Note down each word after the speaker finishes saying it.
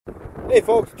Hey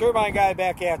folks, Turbine Guy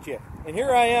back at you. And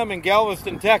here I am in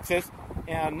Galveston, Texas,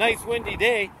 and a nice windy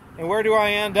day. And where do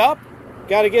I end up?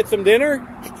 Got to get some dinner?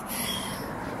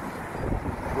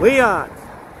 Leon's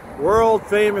world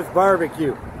famous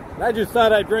barbecue. And I just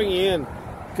thought I'd bring you in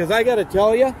because I got to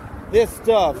tell you, this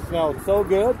stuff smelled so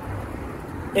good.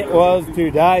 It was to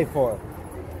die for.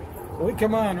 So we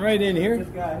come on right in here. This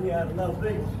guy here out of Las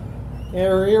Vegas.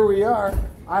 And here we are.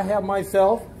 I have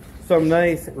myself some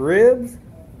nice ribs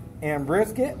and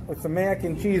brisket with some mac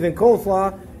and cheese and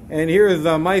coleslaw. And here's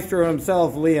the maestro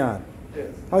himself, Leon.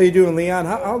 Yes. How you doing, Leon?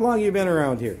 How long you been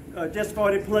around here? Just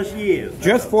 40 plus years.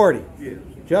 Just 40? Yes.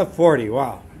 Just 40,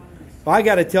 wow. Well, I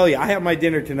got to tell you, I had my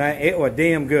dinner tonight. It was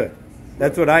damn good.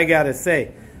 That's what I got to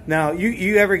say. Now,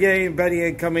 you ever get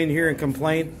anybody come in here and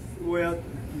complain? Well,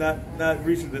 not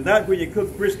recently. Not when you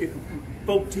cook brisket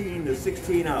 14 to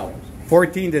 16 hours.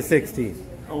 14 to 16.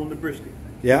 On the brisket.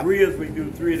 Yeah. The ribs we do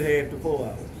 3.5 to 4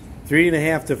 hours.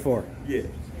 3.5 to 4. Yes.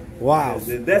 Wow.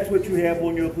 And that's what you have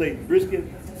on your plate. Brisket,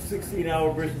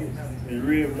 16-hour brisket, and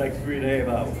ribs like 3.5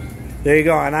 hours. There you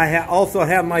go. And I also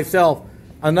have myself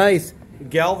a nice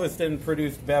Galveston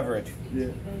produced beverage.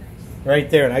 Yeah. Right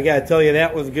there. And I got to tell you,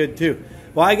 that was good too.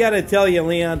 Well, I got to tell you,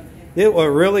 Leon, it was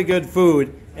really good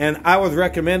food. And I was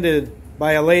recommended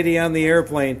by a lady on the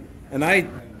airplane. And I,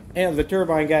 as the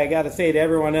Turbine Guy, got to say to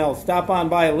everyone else, stop on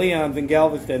by Leon's in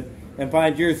Galveston and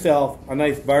find yourself a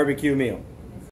nice barbecue meal.